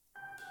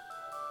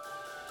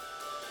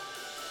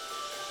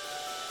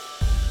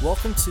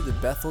Welcome to the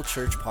Bethel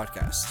Church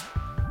Podcast.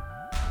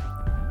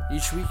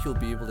 Each week you'll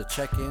be able to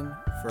check in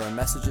for our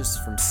messages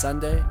from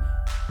Sunday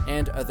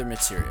and other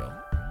material.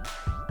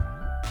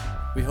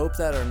 We hope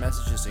that our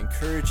messages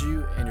encourage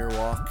you in your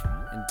walk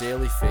in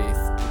daily faith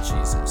with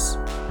Jesus.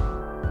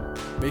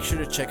 Make sure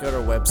to check out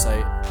our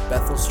website,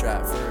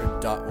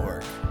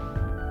 bethelstratford.org.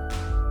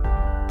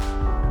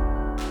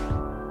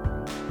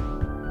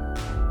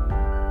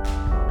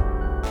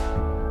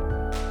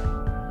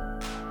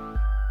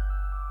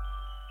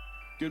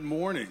 Good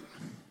morning.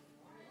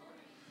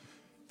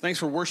 Thanks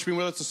for worshiping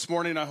with us this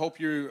morning. I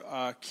hope you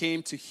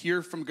came to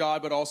hear from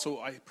God, but also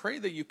I pray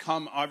that you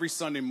come every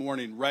Sunday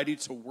morning ready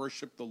to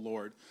worship the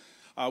Lord.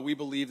 We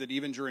believe that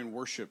even during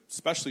worship,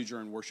 especially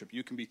during worship,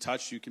 you can be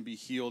touched, you can be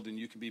healed, and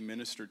you can be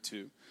ministered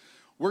to.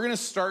 We're going to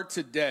start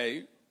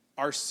today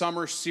our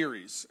summer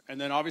series,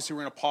 and then obviously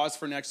we're going to pause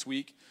for next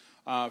week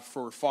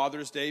for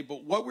Father's Day.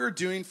 But what we're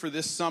doing for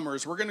this summer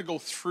is we're going to go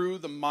through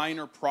the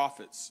minor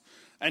prophets.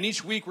 And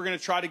each week, we're going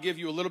to try to give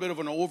you a little bit of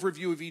an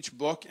overview of each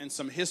book and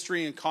some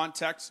history and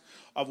context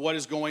of what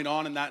is going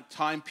on in that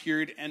time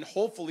period, and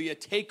hopefully a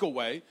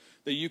takeaway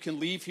that you can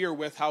leave here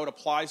with how it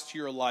applies to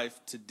your life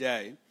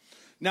today.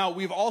 Now,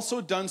 we've also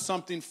done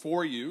something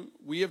for you.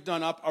 We have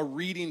done up a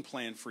reading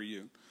plan for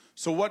you.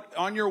 So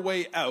on your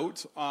way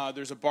out,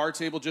 there's a bar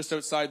table just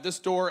outside this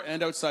door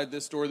and outside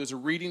this door. There's a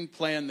reading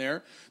plan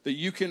there that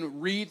you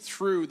can read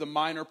through the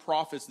minor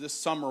prophets this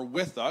summer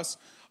with us.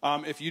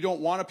 If you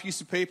don't want a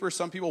piece of paper,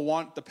 some people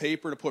want the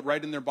paper to put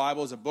right in their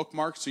Bible as a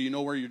bookmark so you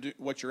know where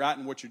what you're at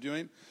and what you're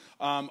doing.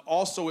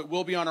 Also, it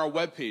will be on our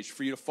webpage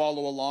for you to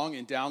follow along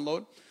and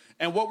download.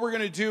 And what we're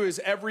going to do is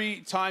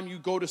every time you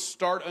go to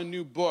start a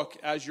new book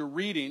as you're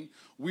reading,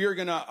 we are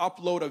going to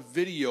upload a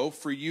video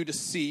for you to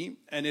see,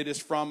 and it is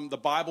from the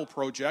Bible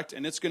Project,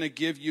 and it's going to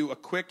give you a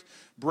quick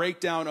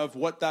breakdown of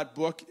what that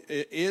book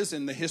is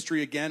and the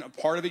history again, a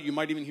part of it. You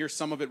might even hear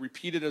some of it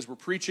repeated as we're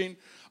preaching,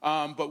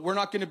 but we're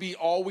not going to be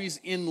always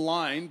in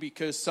line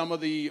because some of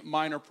the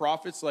minor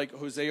prophets, like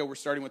Hosea we're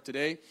starting with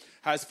today,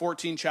 has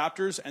 14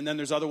 chapters, and then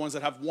there's other ones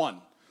that have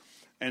one.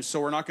 And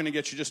so we're not going to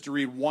get you just to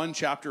read one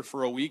chapter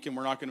for a week, and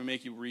we're not going to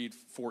make you read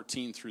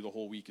 14 through the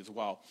whole week as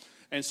well.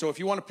 And so if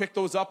you want to pick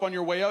those up on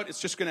your way out, it's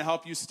just going to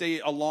help you stay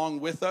along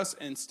with us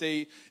and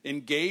stay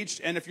engaged.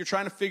 And if you're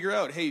trying to figure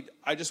out, hey,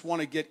 I just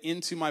want to get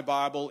into my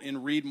Bible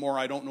and read more,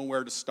 I don't know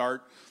where to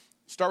start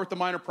with the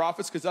minor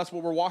prophets because that's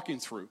what we're walking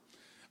through.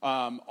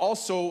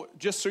 Also,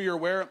 just so you're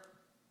aware,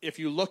 if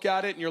you look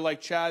at it and you're like,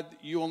 Chad,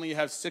 you only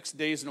have 6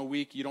 days in a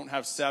week, you don't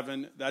have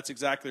 7. That's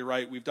exactly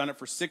right. We've done it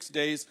for 6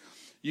 days.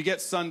 You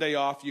get Sunday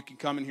off, you can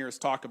come and hear us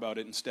talk about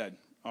it instead,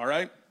 all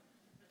right?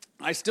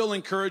 I still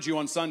encourage you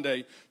on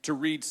Sunday to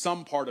read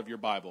some part of your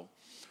Bible.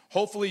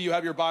 Hopefully you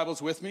have your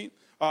Bibles with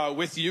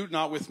you,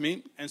 not with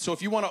me. And so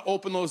if you want to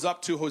open those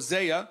up to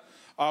Hosea,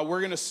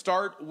 we're going to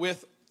start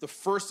with the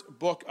first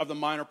book of the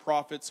minor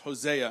prophets,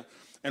 Hosea.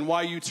 And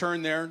while you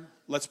turn there,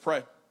 let's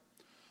pray.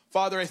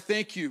 Father, I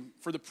thank you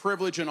for the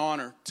privilege and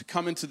honor to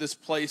come into this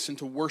place and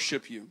to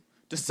worship you,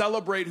 to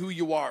celebrate who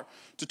you are,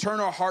 to turn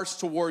our hearts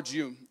towards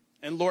you.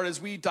 And Lord, as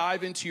we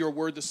dive into your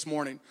word this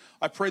morning,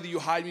 I pray that you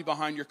hide me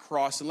behind your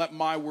cross and let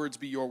my words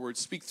be your words.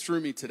 Speak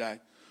through me today.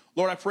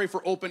 Lord, I pray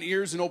for open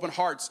ears and open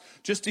hearts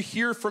just to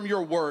hear from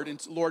your word.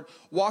 And Lord,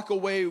 walk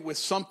away with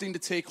something to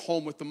take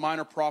home with the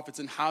minor prophets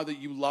and how that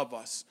you love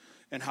us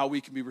and how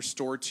we can be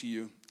restored to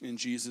you. In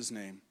Jesus'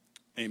 name,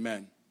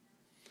 amen.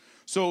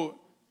 So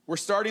we're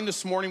starting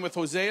this morning with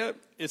Hosea.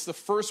 It's the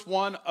first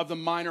one of the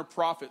minor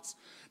prophets.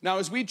 Now,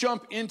 as we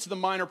jump into the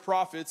minor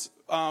prophets,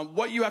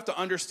 what you have to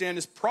understand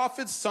is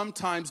prophets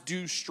sometimes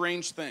do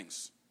strange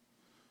things.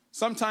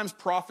 Sometimes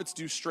prophets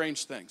do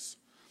strange things.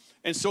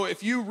 And so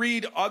if you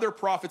read other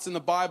prophets in the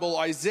Bible,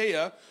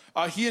 Isaiah,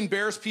 he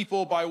embarrassed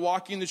people by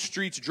walking the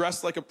streets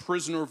dressed like a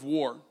prisoner of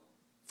war.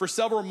 For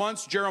several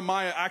months,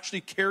 Jeremiah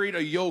actually carried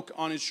a yoke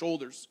on his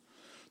shoulders.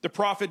 The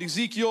prophet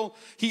Ezekiel,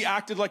 he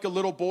acted like a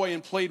little boy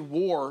and played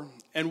war.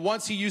 And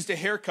once he used a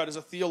haircut as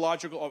a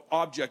theological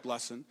object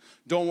lesson.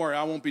 Don't worry,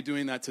 I won't be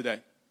doing that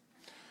today.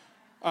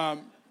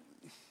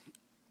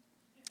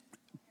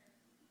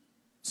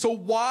 So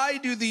why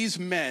do these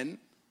men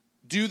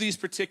do these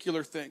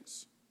particular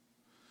things?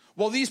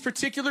 Well, these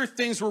particular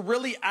things were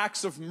really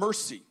acts of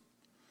mercy.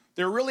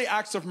 They're really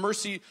acts of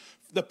mercy.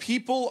 The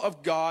people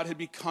of God had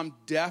become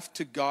deaf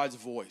to God's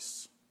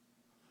voice.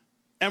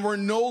 And we're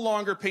no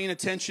longer paying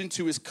attention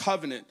to his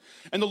covenant.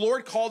 And the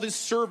Lord called his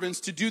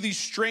servants to do these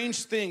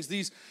strange things,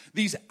 these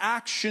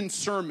action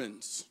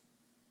sermons,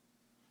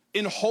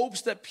 in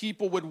hopes that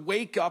people would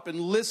wake up and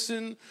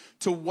listen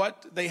to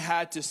what they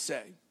had to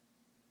say.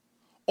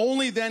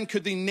 Only then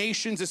could the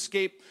nations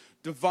escape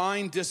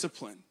divine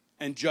discipline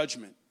and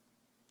judgment.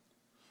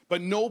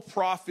 But no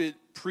prophet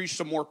preached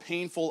a more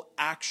painful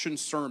action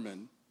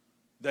sermon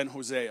than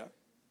Hosea.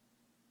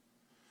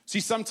 See,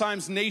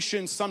 sometimes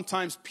nations,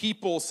 sometimes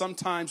people,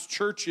 sometimes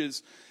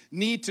churches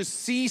need to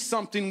see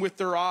something with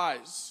their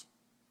eyes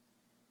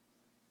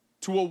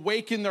to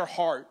awaken their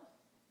heart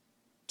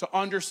to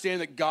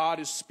understand that God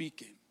is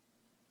speaking.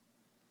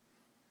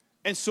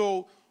 And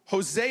so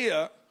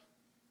Hosea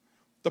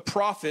the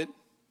prophet,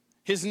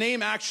 his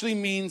name actually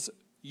means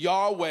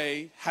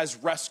Yahweh has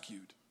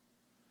rescued.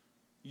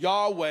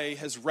 Yahweh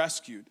has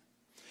rescued.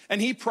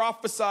 And he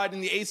prophesied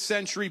in the 8th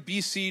century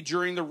BC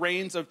during the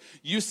reigns of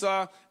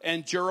Uzzah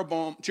and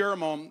Jeroboam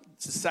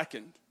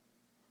II.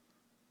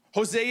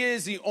 Hosea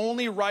is the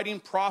only writing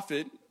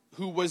prophet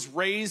who was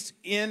raised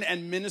in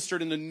and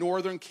ministered in the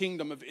northern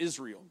kingdom of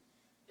Israel.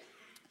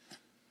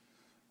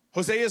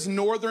 Hosea's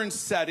northern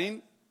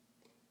setting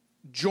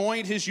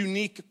joined his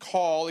unique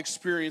call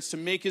experience to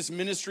make his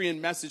ministry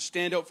and message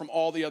stand out from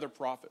all the other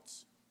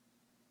prophets.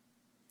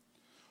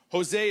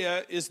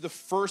 Hosea is the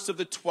first of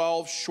the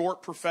 12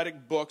 short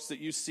prophetic books that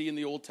you see in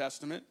the Old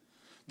Testament.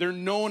 They're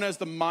known as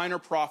the minor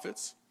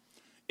prophets.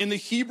 In the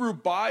Hebrew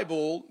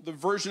Bible, the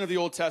version of the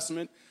Old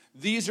Testament,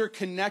 these are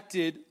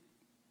connected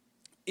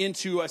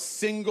into a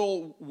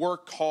single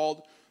work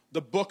called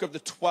the Book of the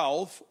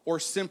 12, or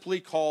simply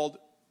called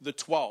the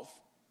 12.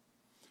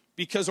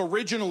 Because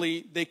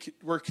originally they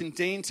were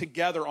contained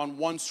together on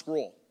one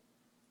scroll.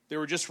 They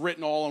were just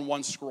written all on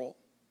one scroll.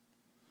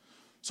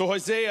 So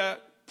Hosea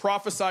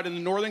prophesied in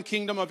the northern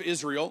kingdom of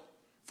Israel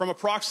from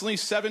approximately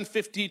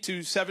 750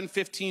 to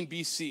 715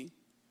 BC.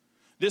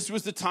 This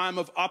was the time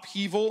of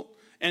upheaval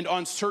and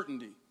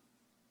uncertainty.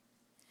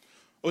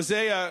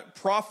 Hosea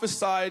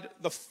prophesied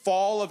the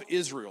fall of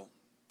Israel,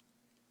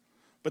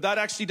 but that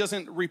actually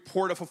doesn't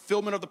report a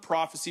fulfillment of the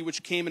prophecy,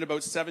 which came in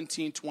about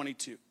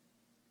 1722.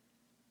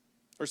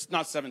 Or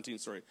not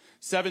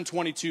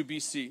 722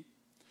 BC,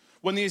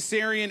 when the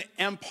Assyrian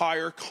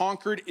Empire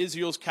conquered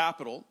Israel's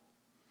capital.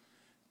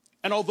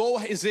 And although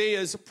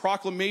Hosea's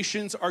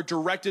proclamations are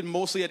directed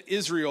mostly at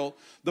Israel,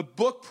 the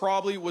book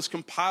probably was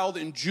compiled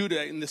in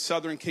Judah in the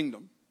southern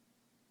kingdom.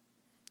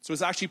 So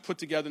it's actually put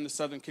together in the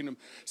southern kingdom.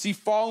 See,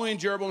 following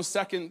Jeroboam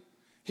II,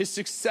 his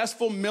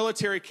successful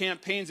military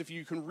campaigns, if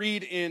you can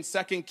read in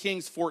 2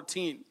 Kings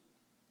 14,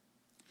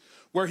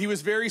 where he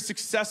was very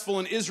successful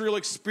and Israel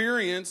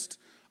experienced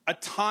a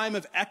time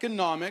of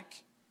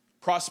economic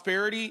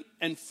prosperity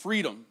and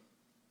freedom.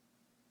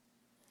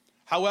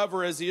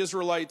 However, as the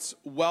Israelites'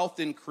 wealth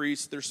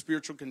increased, their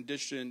spiritual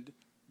condition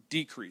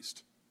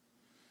decreased.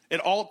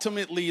 It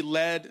ultimately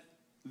led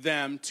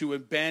them to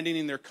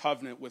abandoning their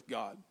covenant with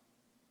God.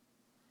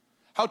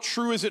 How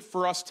true is it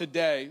for us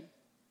today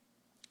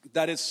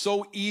that it's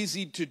so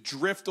easy to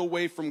drift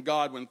away from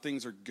God when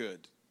things are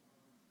good?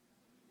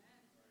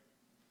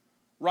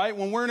 Right?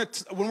 When we're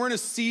in a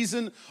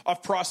season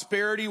of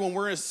prosperity, when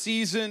we're in a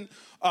season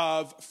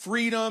of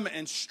freedom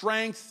and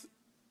strength,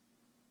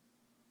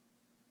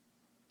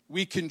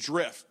 we can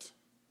drift.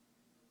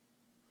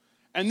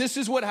 And this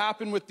is what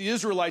happened with the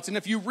Israelites. And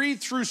if you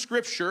read through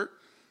Scripture,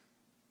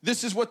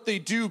 this is what they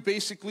do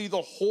basically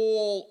the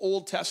whole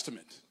Old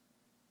Testament.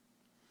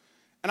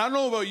 And I don't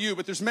know about you,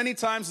 but there's many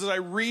times as I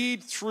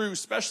read through,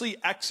 especially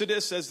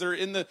Exodus, as they're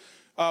in the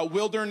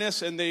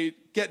wilderness and they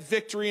get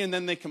victory and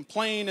then they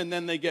complain and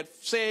then they get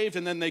saved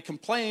and then they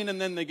complain and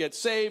then they get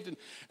saved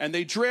and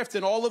they drift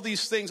and all of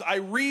these things. I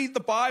read the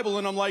Bible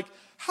and I'm like,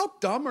 how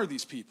dumb are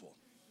these people?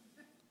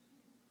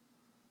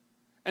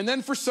 And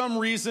then for some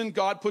reason,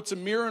 God puts a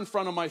mirror in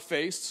front of my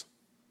face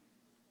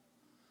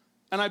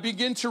and I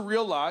begin to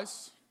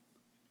realize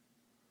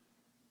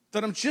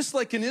that I'm just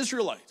like an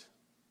Israelite.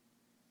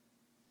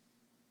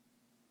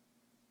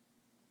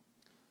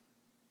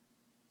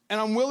 And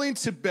I'm willing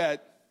to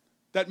bet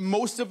that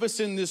most of us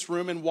in this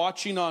room and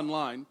watching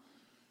online,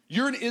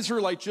 you're an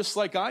Israelite just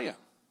like I am.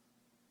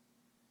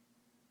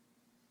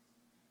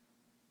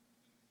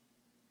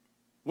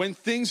 When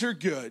things are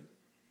good,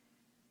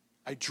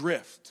 I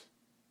drift.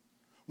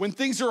 When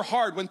things are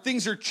hard, when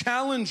things are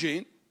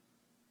challenging,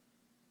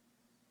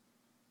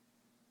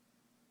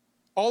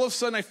 all of a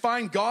sudden I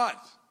find God.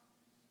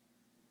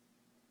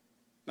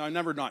 Now, I'm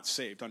never not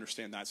saved,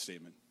 understand that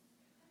statement.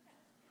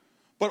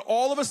 But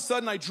all of a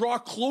sudden, I draw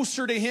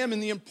closer to Him,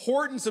 and the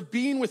importance of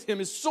being with Him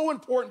is so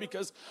important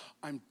because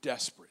I'm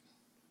desperate.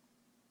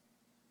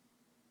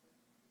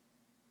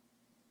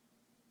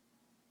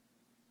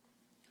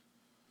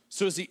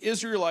 So as the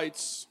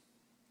Israelites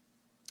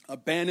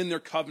abandon their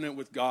covenant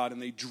with God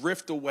and they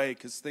drift away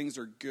because things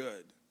are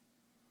good,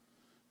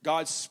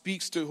 God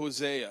speaks to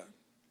Hosea,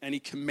 and He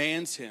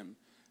commands him,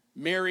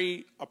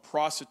 marry a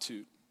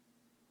prostitute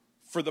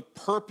for the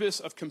purpose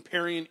of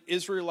comparing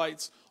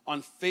Israelites'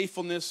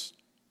 unfaithfulness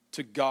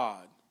to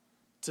God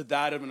to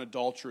that of an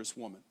adulterous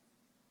woman.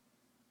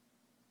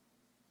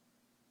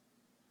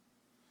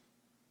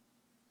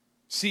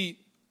 See,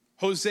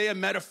 Hosea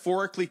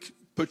metaphorically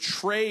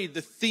portrayed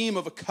the theme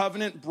of a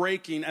covenant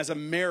breaking as a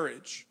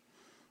marriage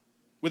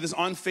with his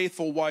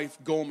unfaithful wife,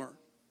 Gomer,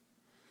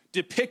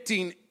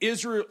 depicting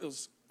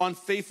Israel's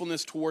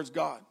unfaithfulness towards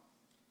God.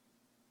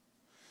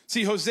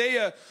 See,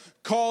 Hosea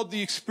called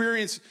the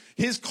experience,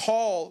 his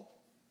call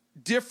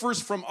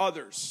differs from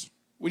others.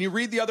 When you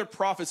read the other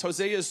prophets,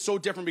 Hosea is so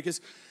different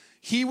because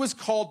he was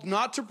called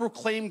not to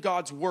proclaim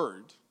God's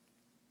word,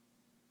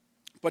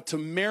 but to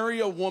marry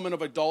a woman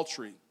of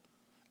adultery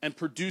and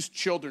produce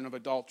children of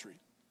adultery.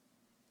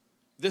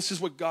 This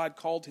is what God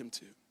called him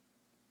to.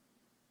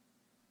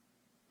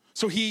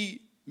 So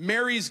he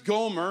marries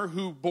Gomer,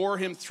 who bore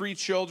him 3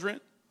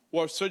 children,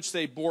 or I should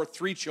say bore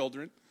 3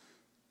 children.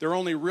 They're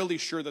only really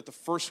sure that the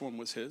first one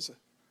was his.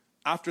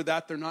 After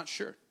that, they're not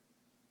sure.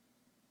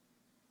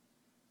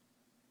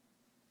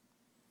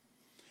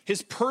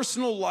 His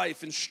personal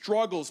life and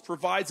struggles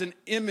provides an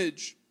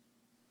image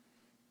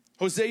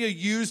Hosea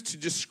used to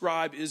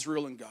describe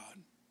Israel and God.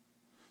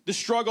 The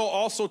struggle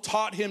also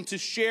taught him to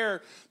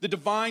share the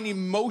divine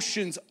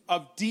emotions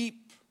of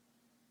deep,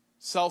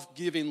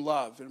 self-giving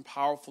love and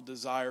powerful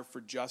desire for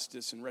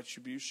justice and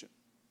retribution.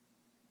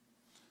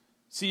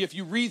 See, if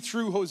you read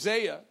through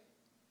Hosea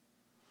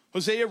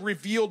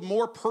revealed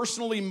more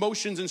personal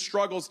emotions and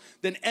struggles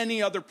than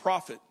any other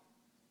prophet,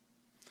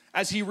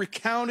 as he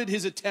recounted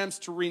his attempts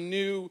to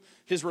renew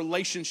his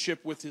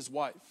relationship with his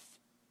wife.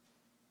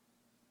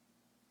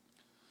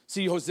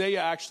 See,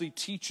 Hosea actually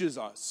teaches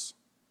us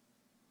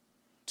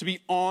to be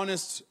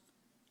honest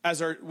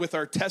with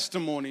our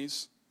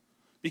testimonies,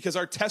 because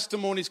our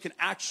testimonies can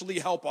actually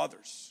help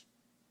others.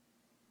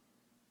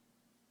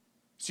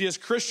 See, as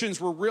Christians,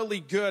 we're really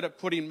good at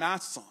putting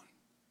masks on.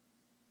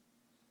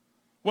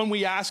 When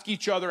we ask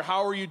each other,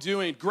 how are you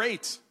doing?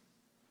 Great.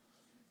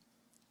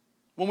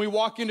 When we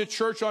walk into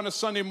church on a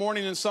Sunday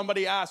morning and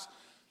somebody asks,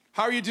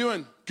 how are you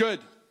doing?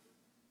 Good.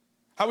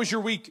 How was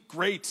your week?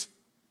 Great.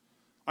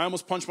 I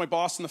almost punched my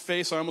boss in the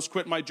face. I almost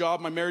quit my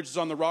job. My marriage is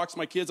on the rocks.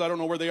 My kids, I don't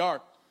know where they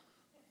are.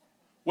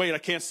 Wait, I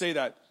can't say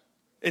that.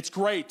 It's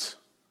great.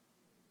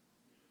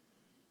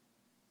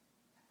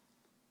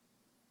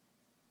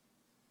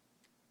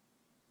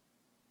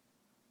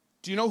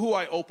 Do you know who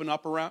I open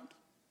up around?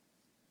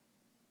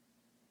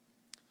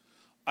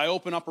 I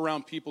open up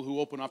around people who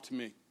open up to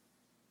me.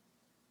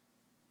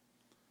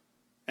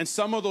 And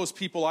some of those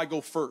people I go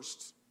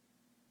first.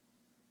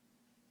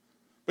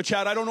 But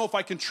Chad, I don't know if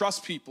I can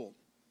trust people.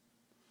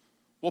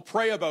 Well,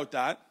 pray about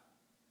that,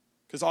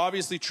 because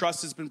obviously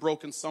trust has been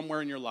broken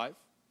somewhere in your life.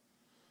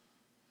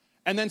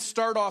 And then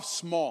start off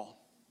small.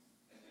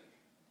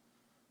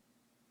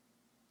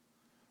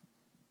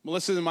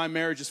 Melissa and my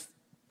marriage is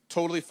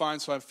totally fine,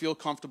 so I feel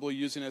comfortable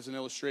using it as an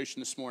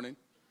illustration this morning.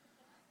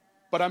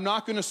 But I'm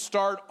not going to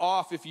start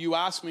off, if you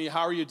ask me,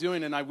 how are you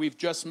doing? And we've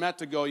just met,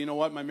 to go, you know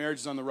what, my marriage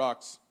is on the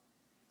rocks.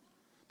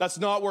 That's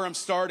not where I'm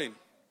starting. I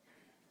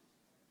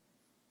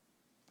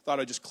thought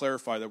I'd just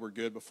clarify that we're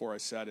good before I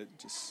said it.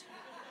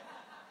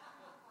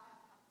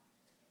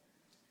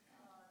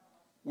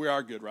 We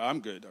are good, right? I'm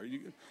good. Are you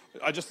good?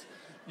 I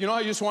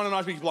just want to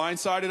not be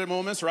blindsided at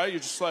moments, right?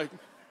 You're just like...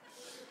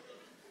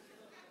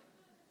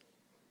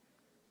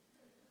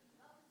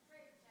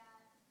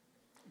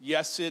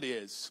 Yes, it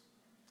is.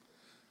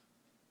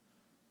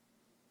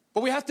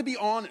 But we have to be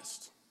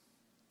honest.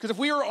 Because if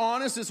we are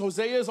honest, as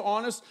Hosea is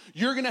honest,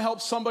 you're going to help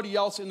somebody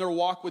else in their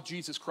walk with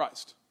Jesus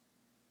Christ.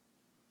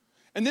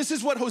 And this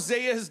is what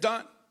Hosea has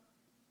done.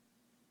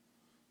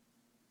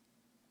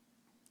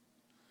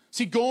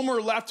 See,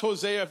 Gomer left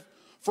Hosea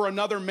for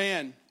another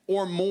man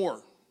or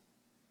more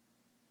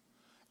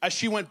as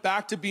she went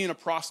back to being a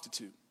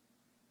prostitute.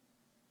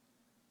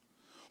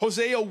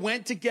 Hosea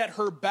went to get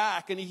her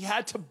back, and he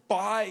had to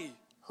buy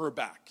her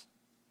back.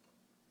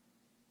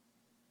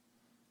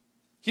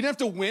 He didn't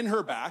have to win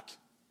her back.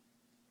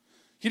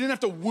 He didn't have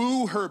to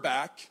woo her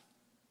back.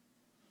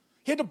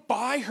 He had to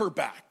buy her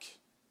back.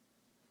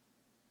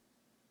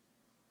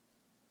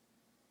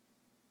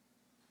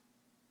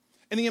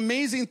 And the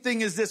amazing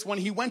thing is this: when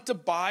he went to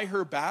buy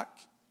her back,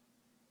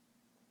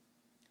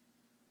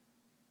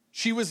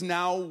 she was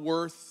now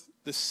worth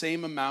the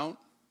same amount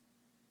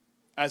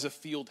as a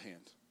field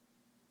hand.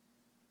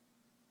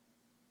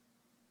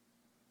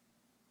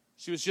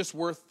 She was just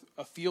worth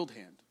a field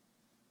hand.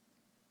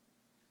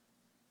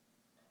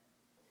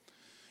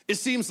 It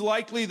seems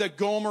likely that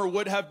Gomer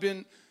would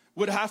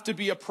have to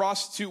be a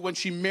prostitute when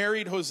she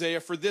married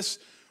Hosea, for this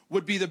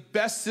would be the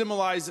best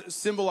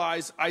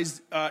symbolize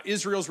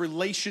Israel's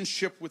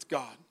relationship with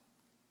God.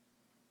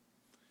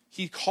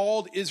 He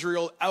called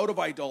Israel out of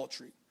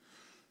idolatry.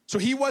 So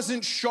he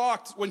wasn't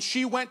shocked when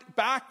she went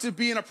back to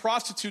being a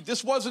prostitute.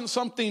 This wasn't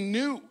something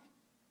new.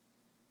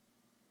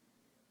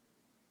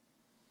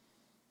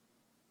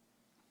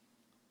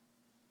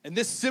 And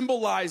this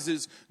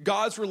symbolizes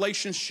God's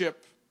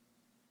relationship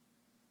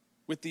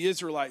with the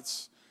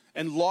Israelites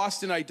and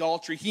lost in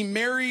idolatry.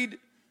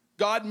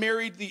 God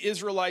married the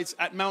Israelites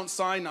at Mount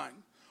Sinai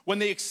when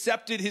they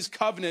accepted his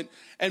covenant,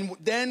 and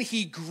then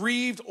he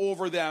grieved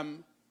over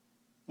them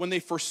when they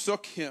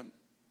forsook him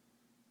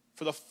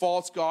for the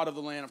false god of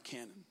the land of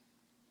Canaan.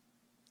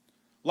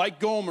 Like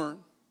Gomer,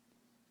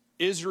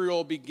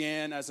 Israel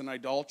began as an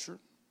idolater,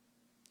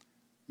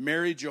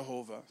 married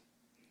Jehovah,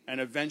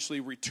 and eventually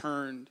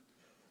returned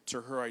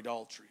to her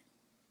idolatry.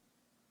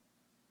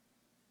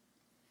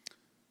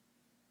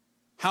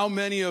 How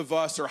many of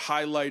us are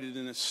highlighted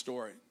in this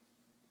story?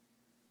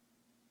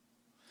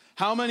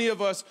 How many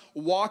of us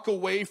walk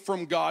away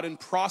from God and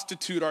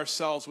prostitute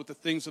ourselves with the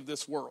things of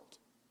this world?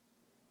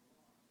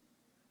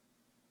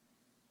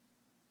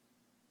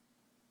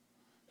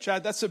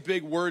 Chad, that's a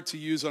big word to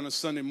use on a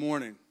Sunday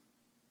morning.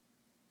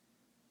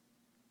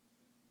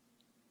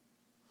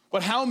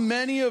 But how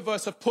many of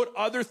us have put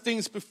other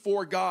things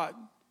before God?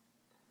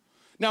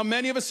 Now,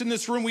 many of us in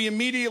this room, we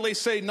immediately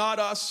say, not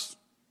us,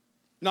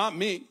 not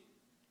me.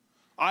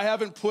 I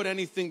haven't put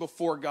anything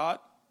before God.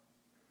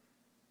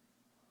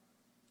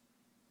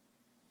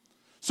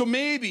 So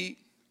maybe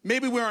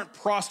we aren't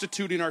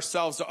prostituting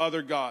ourselves to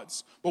other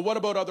gods. But what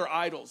about other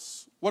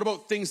idols? What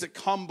about things that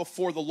come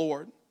before the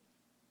Lord?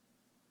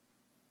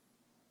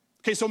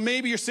 Okay, so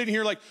maybe you're sitting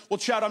here like, well,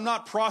 Chad, I'm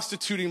not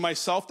prostituting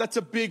myself. That's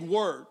a big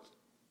word.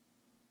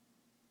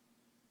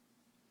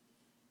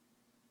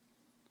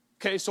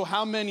 Okay, so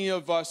how many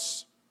of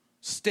us,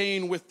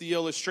 staying with the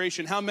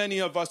illustration, how many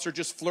of us are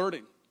just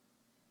flirting?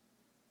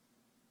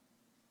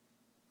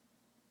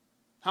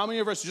 How many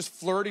of us are just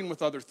flirting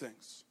with other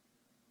things?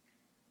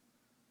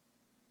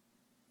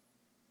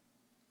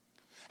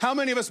 How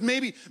many of us,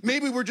 maybe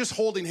we're just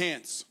holding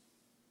hands?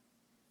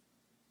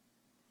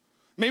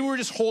 Maybe we're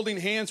just holding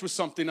hands with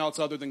something else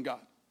other than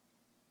God.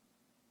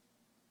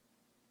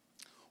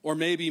 Or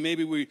maybe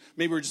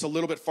we're just a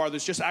little bit farther.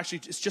 It's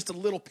just a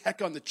little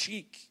peck on the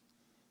cheek.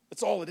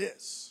 That's all it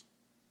is.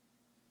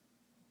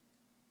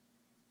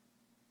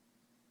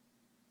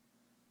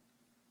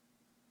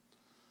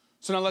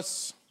 So now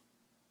let's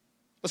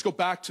go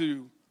back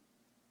to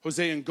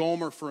Hosea and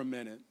Gomer for a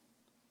minute.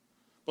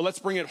 But let's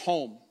bring it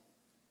home.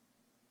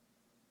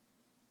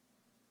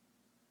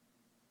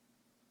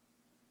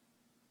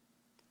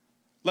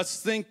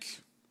 Let's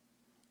think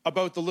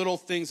about the little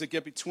things that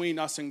get between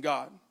us and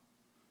God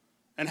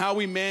and how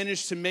we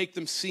manage to make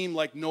them seem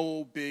like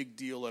no big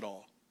deal at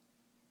all.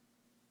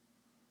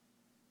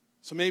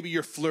 So maybe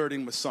you're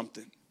flirting with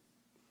something.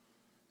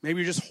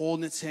 Maybe you're just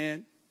holding its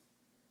hand.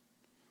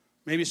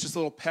 Maybe it's just a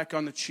little peck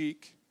on the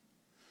cheek.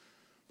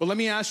 But let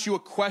me ask you a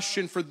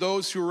question for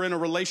those who are in a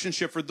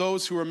relationship, for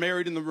those who are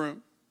married in the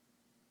room.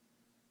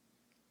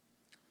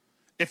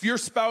 If your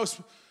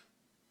spouse,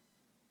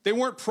 they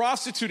weren't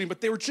prostituting, but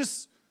they were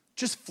just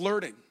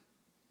flirting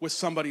with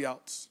somebody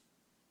else,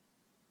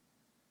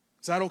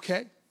 is that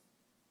okay?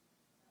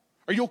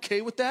 Are you okay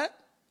with that?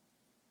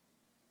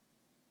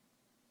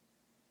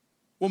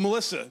 Well,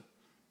 Melissa,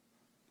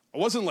 I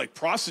wasn't like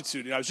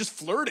prostituting. I was just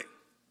flirting.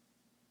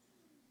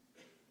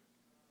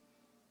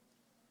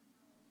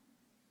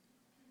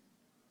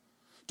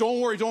 Don't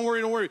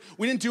worry.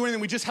 We didn't do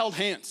anything. We just held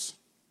hands.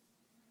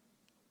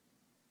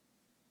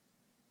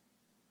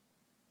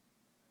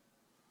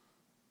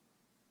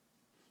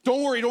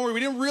 Don't worry. We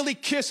didn't really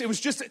kiss. It was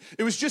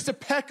just a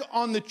peck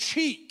on the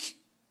cheek.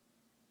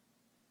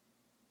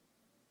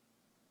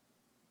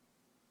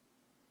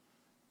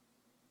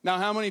 Now,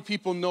 how many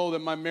people know that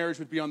my marriage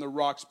would be on the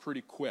rocks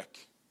pretty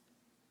quick?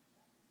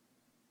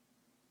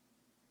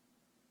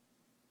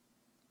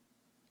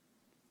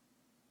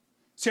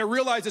 See, I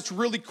realize it's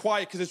really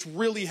quiet because it's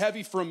really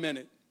heavy for a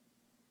minute.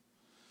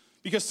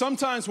 Because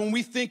sometimes when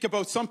we think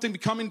about something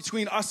coming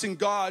between us and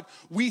God,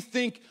 we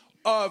think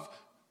of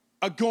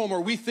a Gomer,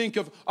 we think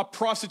of a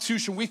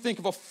prostitution, we think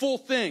of a full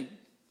thing.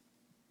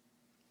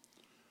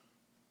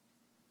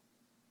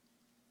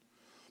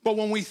 But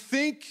when we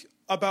think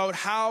about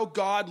how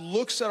God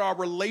looks at our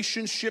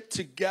relationship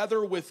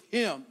together with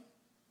Him,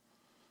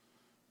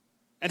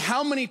 and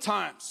how many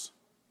times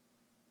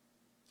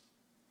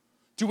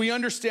do we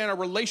understand our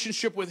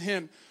relationship with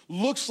Him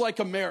looks like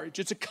a marriage?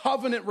 It's a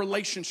covenant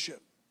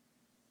relationship.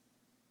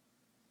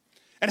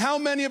 And how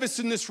many of us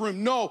in this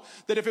room know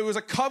that if it was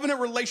a covenant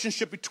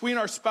relationship between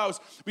our spouse,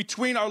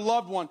 between our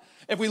loved one,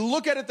 if we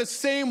look at it the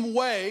same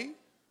way,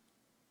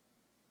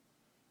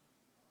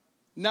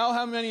 now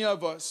how many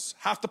of us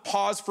have to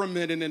pause for a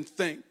minute and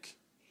think,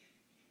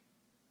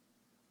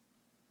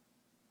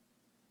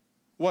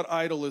 what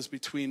idol is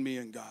between me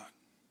and God?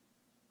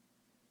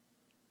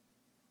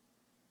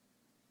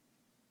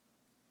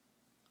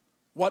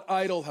 What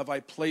idol have I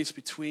placed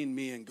between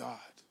me and God?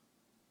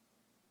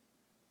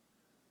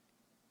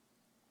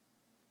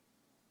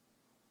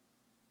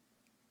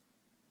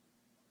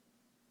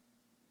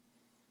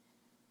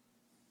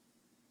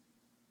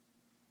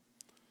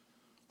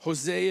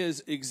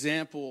 Hosea's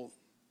example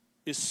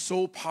is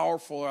so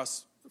powerful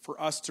for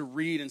us to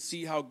read and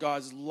see how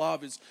God's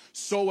love is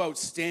so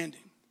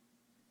outstanding.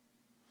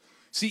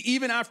 See,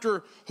 even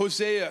after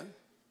Hosea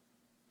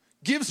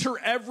gives her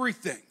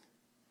everything,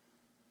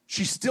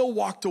 she still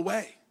walked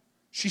away.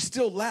 She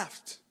still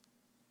left.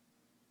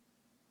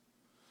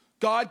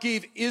 God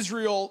gave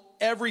Israel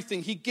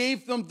everything. He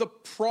gave them the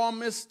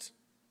promised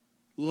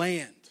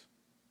land.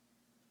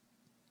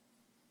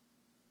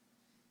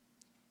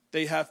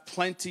 They have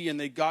plenty, and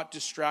they got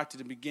distracted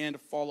and began to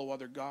follow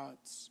other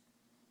gods.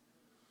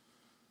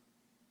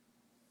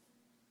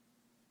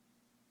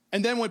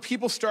 And then when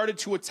people started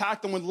to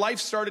attack them, when life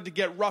started to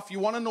get rough, you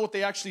want to know what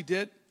they actually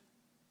did?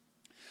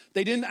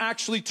 They didn't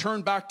actually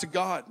turn back to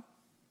God.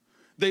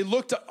 They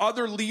looked to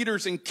other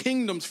leaders and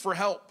kingdoms for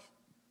help.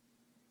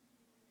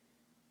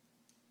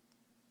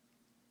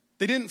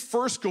 They didn't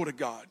first go to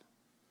God.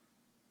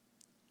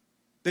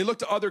 They looked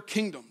to other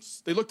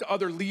kingdoms. They looked to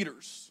other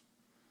leaders.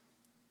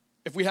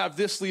 If we have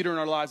this leader in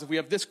our lives, if we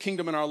have this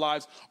kingdom in our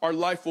lives, our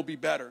life will be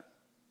better.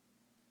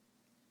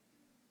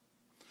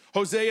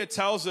 Hosea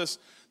tells us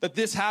that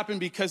this happened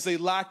because they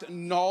lacked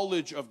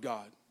knowledge of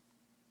God.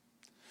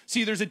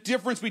 See, there's a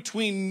difference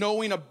between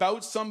knowing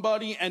about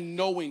somebody and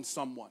knowing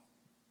someone.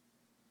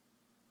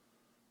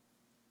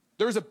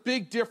 There's a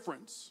big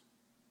difference.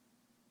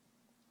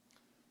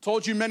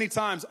 Told you many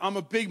times, I'm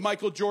a big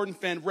Michael Jordan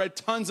fan, read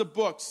tons of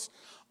books.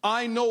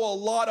 I know a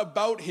lot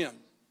about him.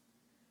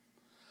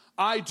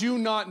 I do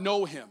not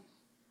know him.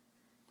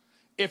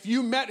 If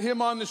you met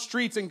him on the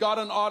streets and got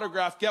an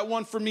autograph, get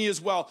one for me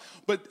as well.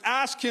 But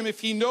ask him if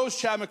he knows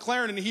Chad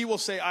McLaren, and he will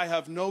say, I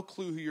have no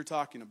clue who you're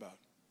talking about.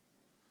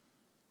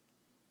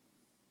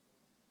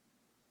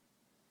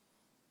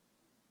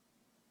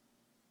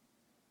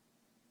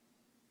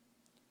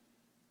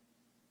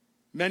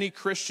 Many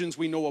Christians,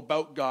 we know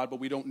about God, but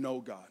we don't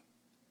know God.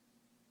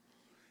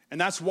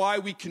 And that's why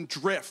we can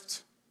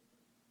drift.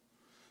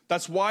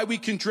 That's why we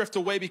can drift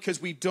away,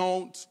 because we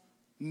don't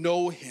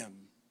know him.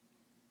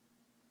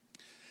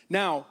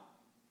 Now,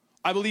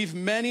 I believe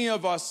many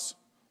of us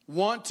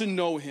want to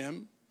know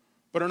him,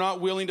 but are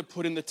not willing to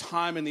put in the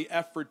time and the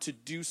effort to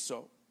do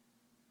so.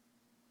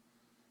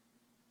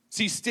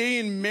 See,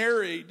 staying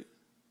married,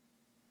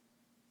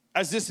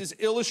 as this is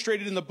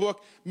illustrated in the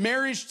book,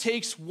 marriage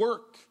takes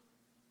work.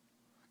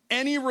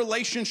 Any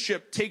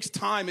relationship takes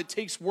time, it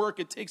takes work,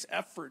 it takes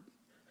effort.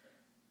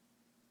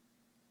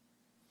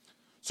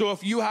 So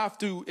if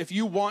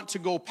you want to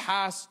go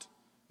past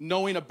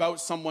knowing about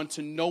someone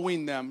to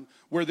knowing them,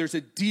 where there's a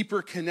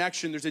deeper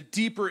connection, there's a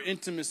deeper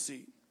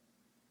intimacy,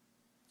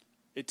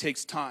 it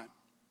takes time.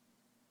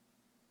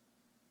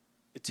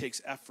 It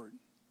takes effort.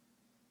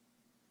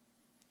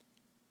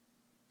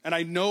 And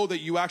I know that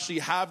you actually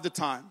have the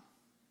time,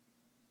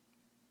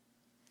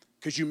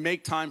 because you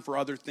make time for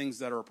other things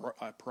that are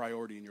a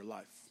priority in your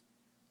life.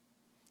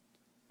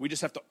 We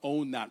just have to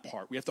own that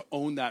part. We have to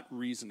own that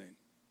reasoning.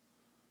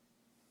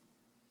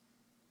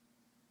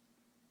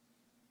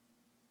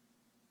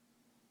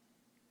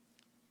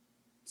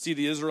 See,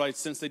 the Israelites,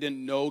 since they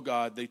didn't know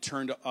God, they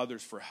turned to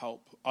others for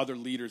help, other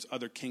leaders,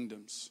 other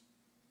kingdoms.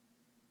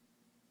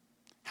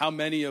 How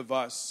many of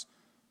us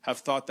have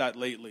thought that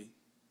lately?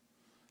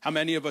 How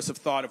many of us have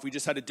thought, if we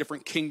just had a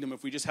different kingdom,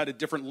 if we just had a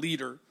different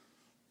leader?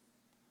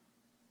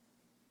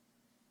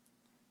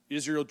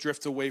 Israel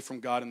drifted away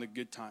from God in the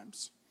good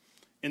times.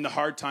 In the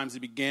hard times, they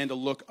began to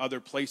look other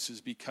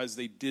places because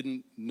they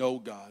didn't know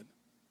God.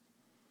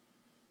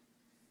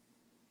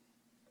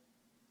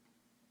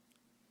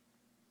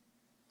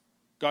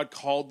 God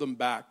called them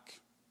back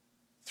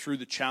through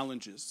the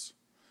challenges.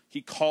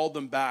 He called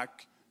them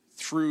back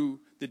through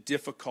the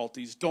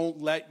difficulties. Don't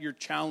let your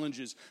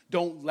challenges,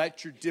 don't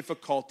let your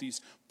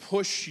difficulties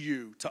push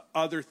you to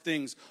other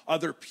things,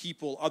 other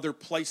people, other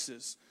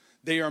places.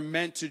 They are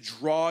meant to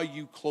draw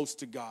you close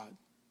to God.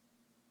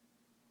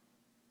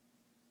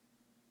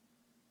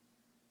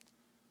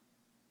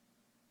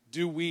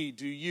 Do we,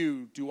 do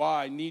you, do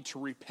I need to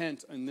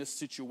repent in this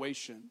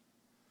situation?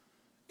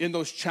 In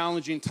those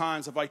challenging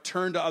times, have I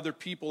turned to other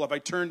people? Have I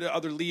turned to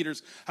other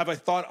leaders? Have I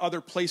thought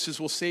other places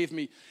will save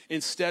me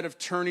instead of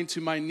turning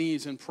to my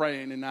knees and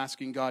praying and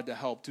asking God to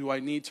help? Do I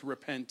need to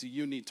repent? Do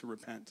you need to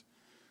repent?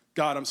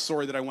 God, I'm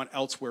sorry that I went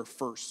elsewhere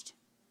first.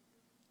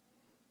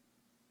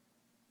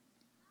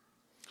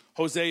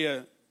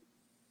 Hosea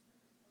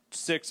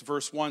 6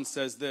 verse 1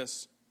 says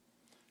this,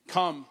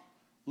 "Come,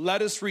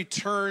 let us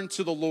return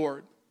to the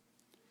Lord.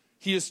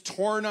 He has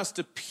torn us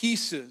to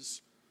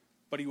pieces,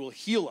 but he will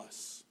heal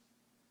us.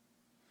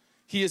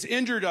 He has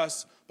injured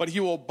us, but he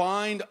will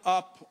bind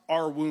up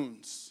our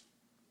wounds."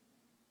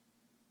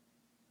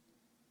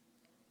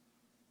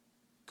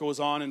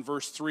 Goes on in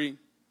verse 3.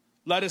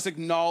 "Let us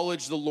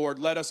acknowledge the Lord.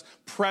 Let us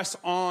press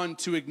on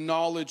to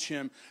acknowledge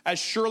him. As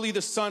surely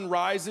the sun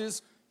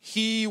rises,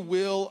 he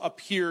will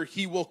appear.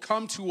 He will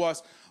come to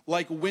us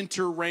like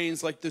winter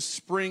rains, like the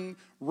spring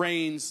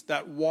rains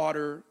that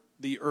water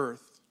the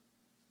earth."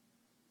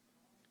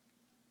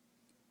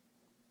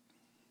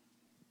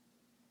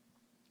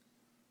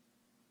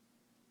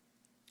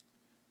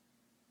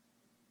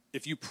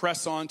 If you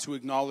press on to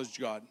acknowledge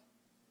God,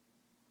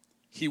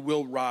 he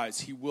will rise.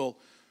 He will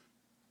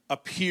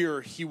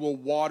appear. He will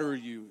water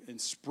you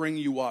and spring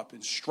you up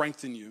and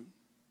strengthen you.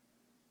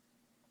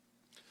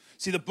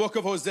 See, the book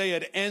of Hosea,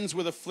 it ends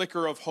with a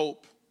flicker of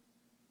hope.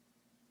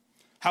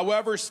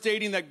 However,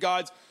 stating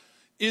that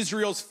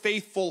Israel's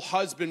faithful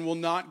husband will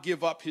not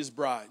give up his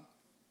bride.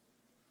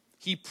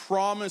 He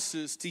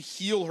promises to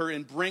heal her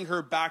and bring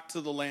her back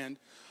to the land.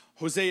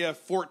 Hosea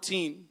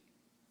 14,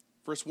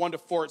 verse 1 to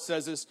 4, it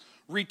says this,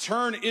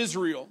 "Return,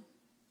 Israel."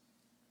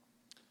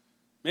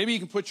 Maybe you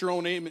can put your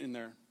own name in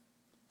there.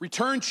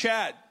 "Return,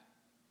 Chad.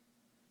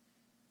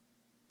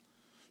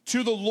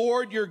 To the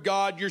Lord your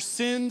God, your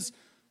sins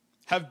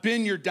have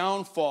been your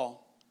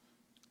downfall.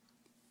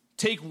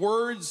 Take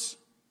words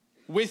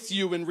with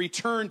you and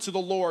return to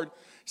the Lord.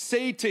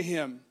 Say to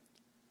him,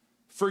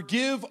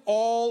 forgive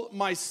all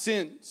my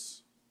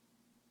sins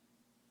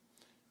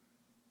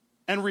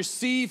and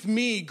receive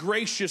me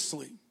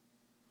graciously."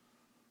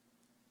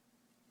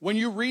 When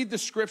you read the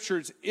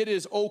scriptures, it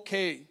is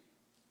okay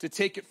to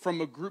take it from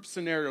a group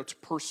scenario to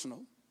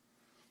personal.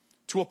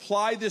 to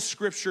apply this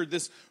scripture,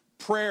 this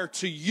prayer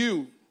to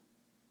you.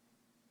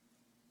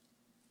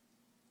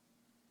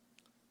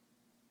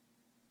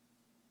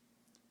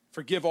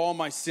 Forgive all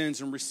my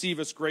sins and receive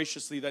us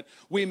graciously, that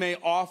we may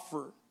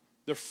offer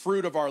the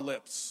fruit of our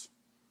lips.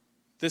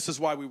 This is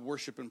why we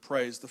worship and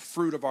praise, the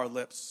fruit of our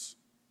lips.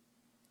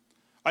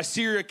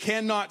 Assyria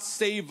cannot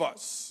save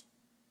us.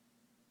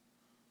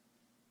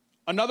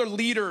 Another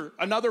leader,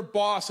 another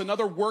boss,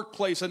 another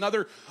workplace,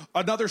 another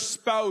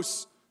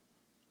spouse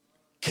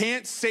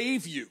can't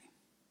save you.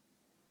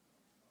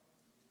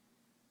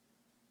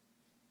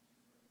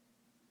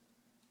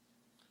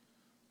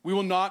 We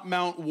will not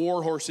mount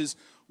war horses.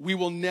 We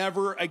will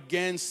never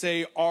again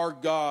say our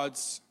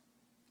gods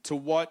to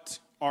what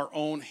our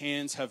own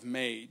hands have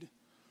made.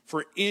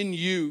 For in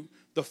you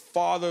the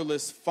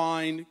fatherless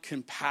find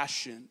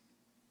compassion.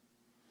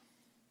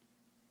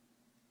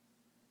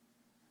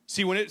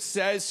 See, when it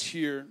says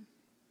here,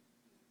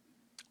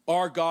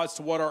 our gods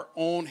to what our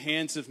own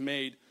hands have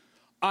made,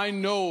 I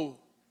know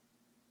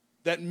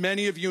that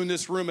many of you in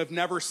this room have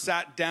never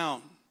sat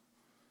down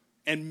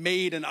and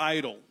made an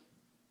idol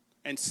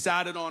and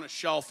sat it on a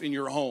shelf in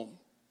your home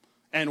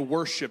and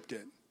worshiped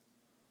it.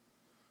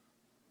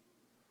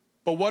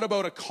 But what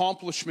about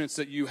accomplishments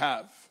that you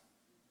have?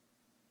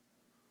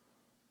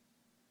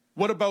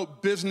 What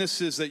about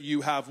businesses that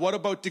you have? What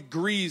about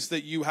degrees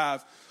that you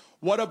have?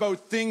 What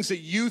about things that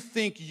you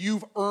think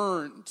you've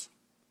earned?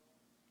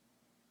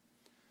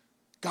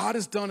 God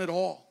has done it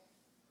all.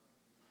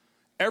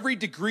 Every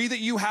degree that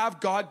you have,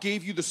 God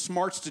gave you the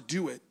smarts to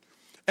do it.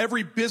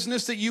 Every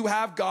business that you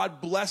have, God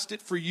blessed it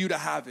for you to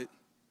have it.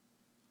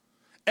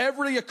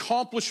 Every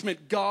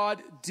accomplishment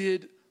God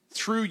did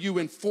through you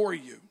and for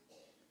you.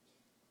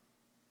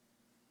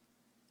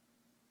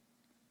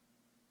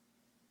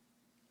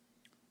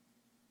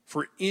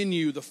 For in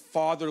you the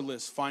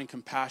fatherless find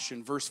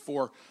compassion. Verse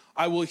 4,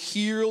 I will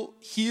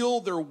heal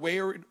their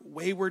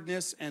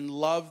waywardness and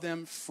love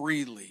them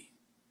freely.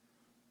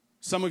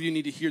 Some of you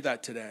need to hear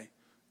that today.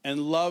 And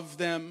love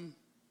them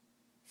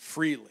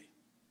freely.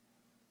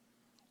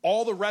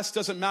 All the rest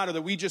doesn't matter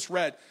that we just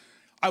read.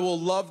 I will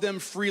love them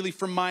freely,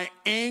 for my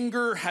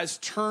anger has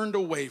turned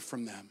away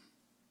from them.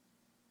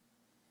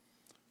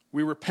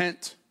 We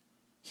repent,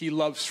 he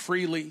loves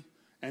freely,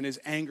 and his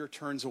anger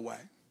turns away.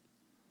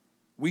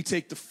 We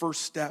take the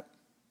first step.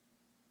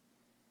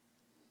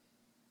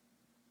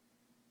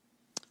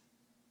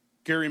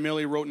 Gary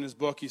Milley wrote in his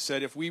book, he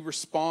said, if we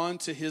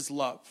respond to his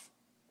love,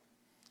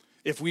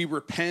 if we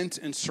repent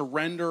and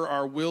surrender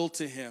our will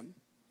to him,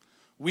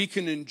 we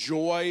can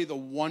enjoy the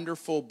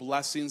wonderful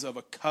blessings of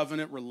a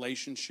covenant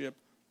relationship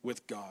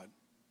with God.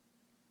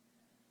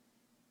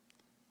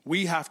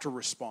 We have to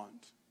respond.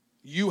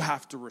 You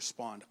have to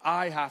respond.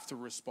 I have to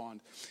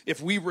respond.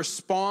 If we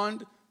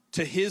respond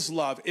to his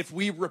love, if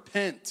we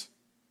repent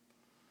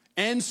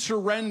and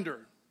surrender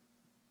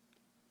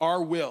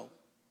our will,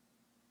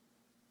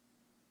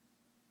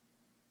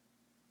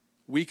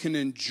 we can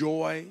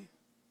enjoy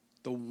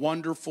the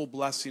wonderful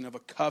blessing of a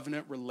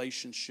covenant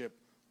relationship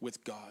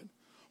with God.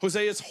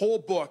 Hosea's whole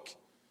book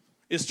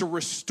is to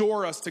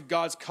restore us to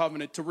God's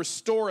covenant, to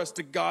restore us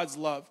to God's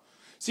love.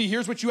 See,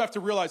 here's what you have to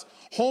realize.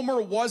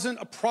 Homer wasn't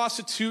a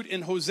prostitute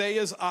in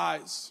Hosea's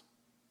eyes.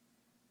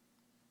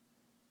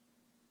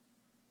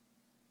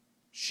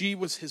 She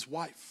was his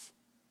wife.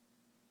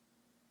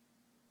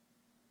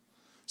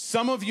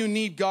 Some of you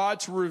need God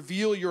to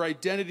reveal your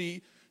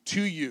identity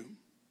to you.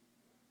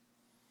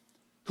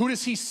 Who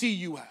does he see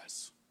you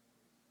as?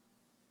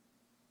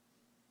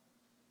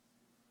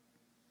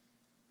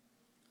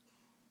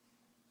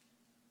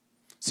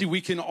 See,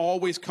 we can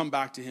always come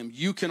back to him.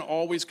 You can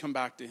always come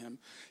back to him.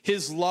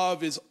 His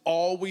love is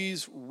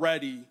always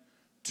ready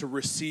to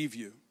receive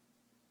you.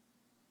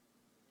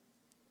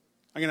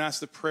 I'm going to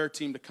ask the prayer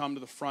team to come to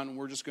the front, and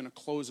we're just going to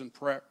close in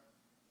prayer.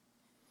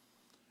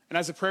 And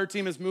as the prayer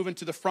team is moving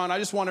to the front, I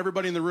just want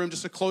everybody in the room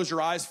just to close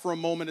your eyes for a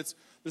moment.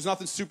 There's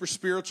nothing super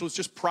spiritual. It's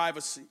just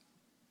privacy.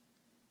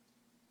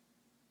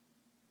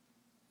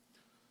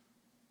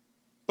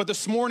 But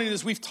this morning,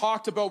 as we've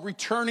talked about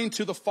returning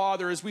to the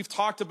Father, as we've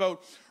talked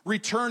about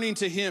returning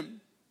to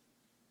him,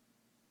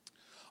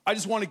 I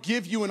just want to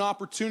give you an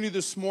opportunity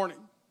this morning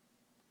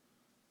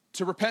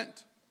to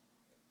repent.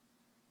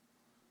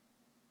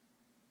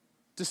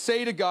 To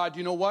say to God,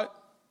 you know what?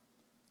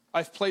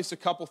 I've placed a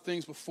couple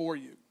things before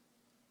you.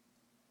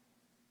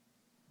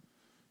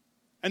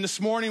 And this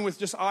morning, with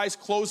just eyes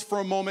closed for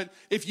a moment,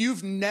 if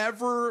you've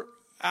never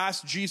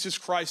asked Jesus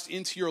Christ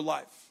into your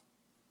life,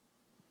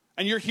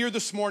 and you're here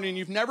this morning and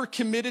you've never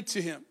committed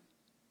to him,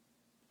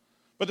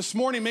 but this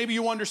morning maybe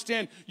you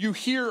understand, you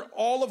hear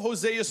all of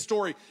Hosea's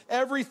story,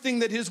 everything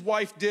that his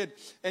wife did,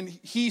 and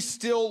he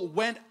still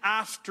went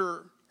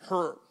after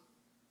her.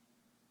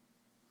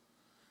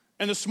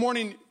 And this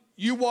morning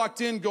you walked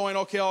in going,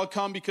 okay, I'll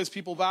come because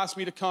people have asked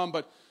me to come,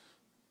 but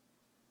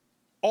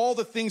all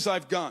the things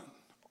I've done,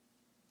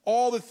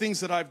 all the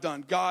things that I've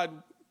done, God,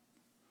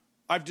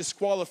 I've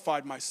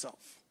disqualified myself.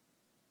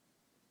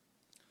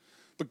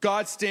 But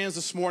God stands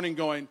this morning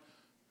going,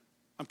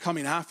 I'm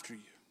coming after you.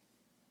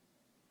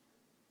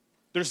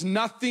 There's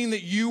nothing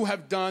that you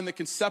have done that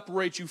can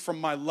separate you from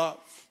my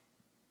love.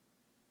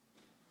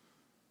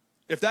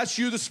 If that's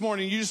you this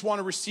morning, you just want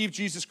to receive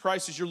Jesus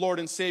Christ as your Lord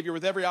and Savior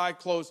with every eye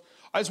closed,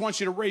 I just want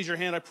you to raise your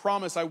hand. I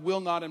promise I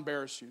will not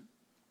embarrass you.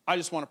 I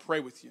just want to pray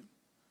with you.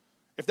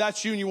 If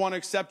that's you and you want to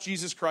accept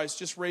Jesus Christ,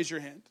 just raise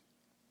your hand.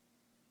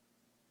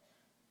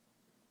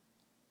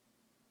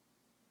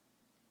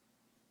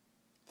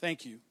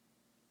 Thank you.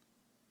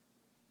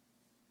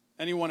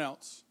 Anyone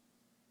else?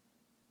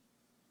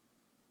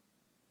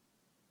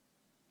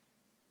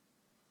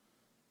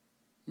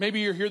 Maybe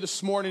you're here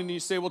this morning and you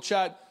say, well,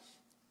 Chad,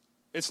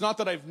 it's not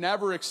that I've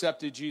never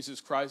accepted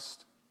Jesus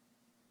Christ.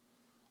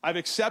 I've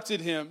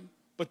accepted him,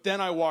 but then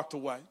I walked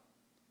away.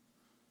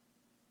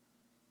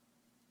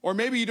 Or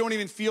maybe you don't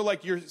even feel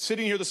like you're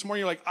sitting here this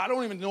morning, you're like, I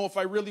don't even know if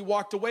I really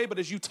walked away, but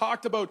as you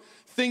talked about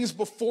things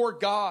before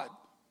God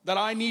that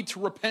I need to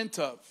repent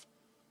of,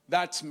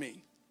 that's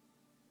me.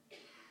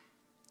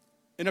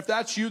 And if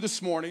that's you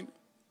this morning,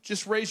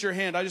 just raise your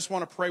hand. I just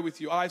want to pray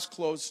with you. Eyes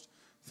closed.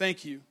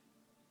 Thank you.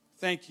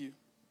 Thank you.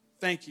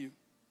 Thank you.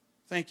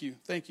 Thank you.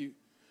 Thank you.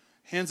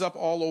 Hands up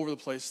all over the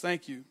place.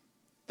 Thank you.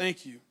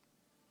 Thank you.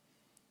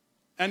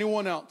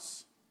 Anyone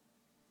else?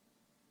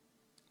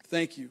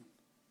 Thank you.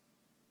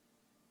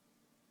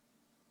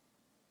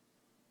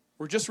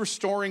 We're just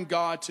restoring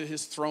God to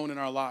his throne in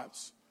our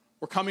lives.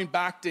 We're coming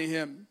back to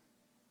him.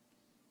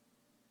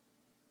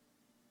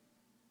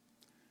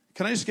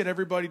 Can I just get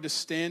everybody to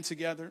stand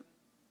together?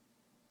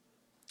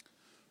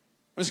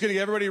 I'm just going to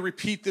get everybody to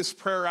repeat this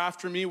prayer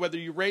after me, whether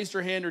you raised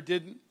your hand or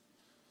didn't.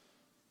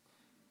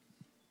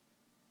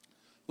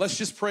 Let's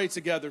just pray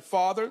together.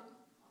 Father,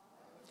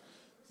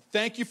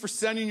 thank you for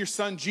sending your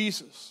son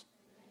Jesus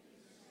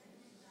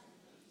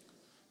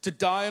to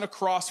die on a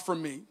cross for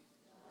me,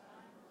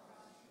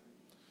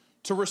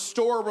 to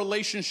restore a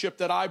relationship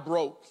that I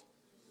broke.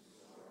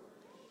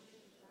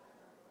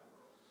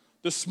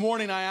 This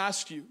morning I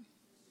ask you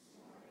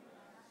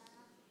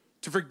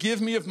to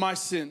forgive me of my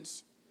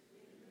sins.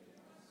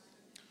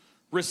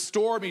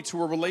 Restore me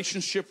to a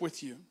relationship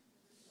with you.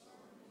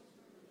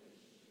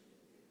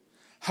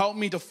 Help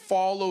me to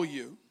follow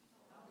you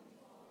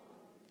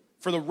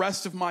for the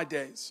rest of my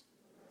days.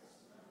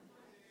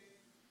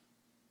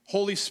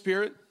 Holy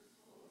Spirit,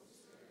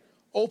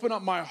 open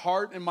up my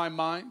heart and my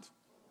mind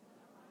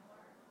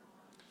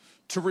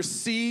to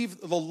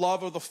receive the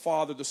love of the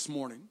Father this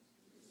morning.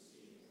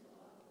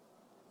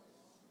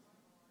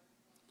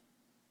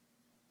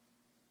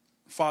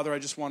 Father, I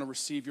just want to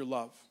receive your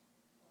love.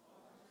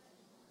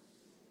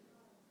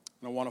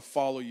 And I want to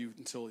follow you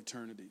until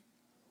eternity.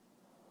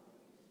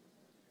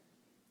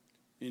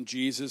 In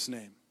Jesus'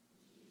 name,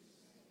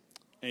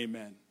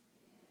 amen.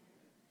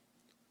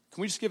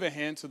 Can we just give a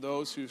hand to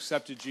those who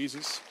accepted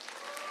Jesus?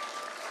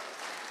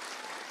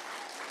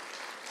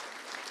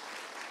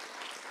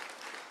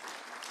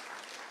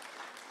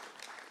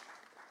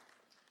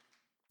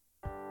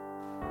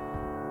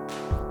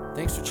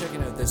 Thanks for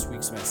checking out this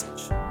week's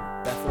message,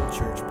 Bethel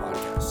Church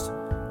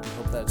Podcast. We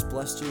hope that it's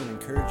blessed you and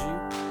encouraged you,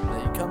 and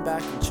that you come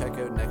back and check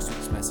out next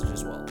week's message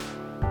as well.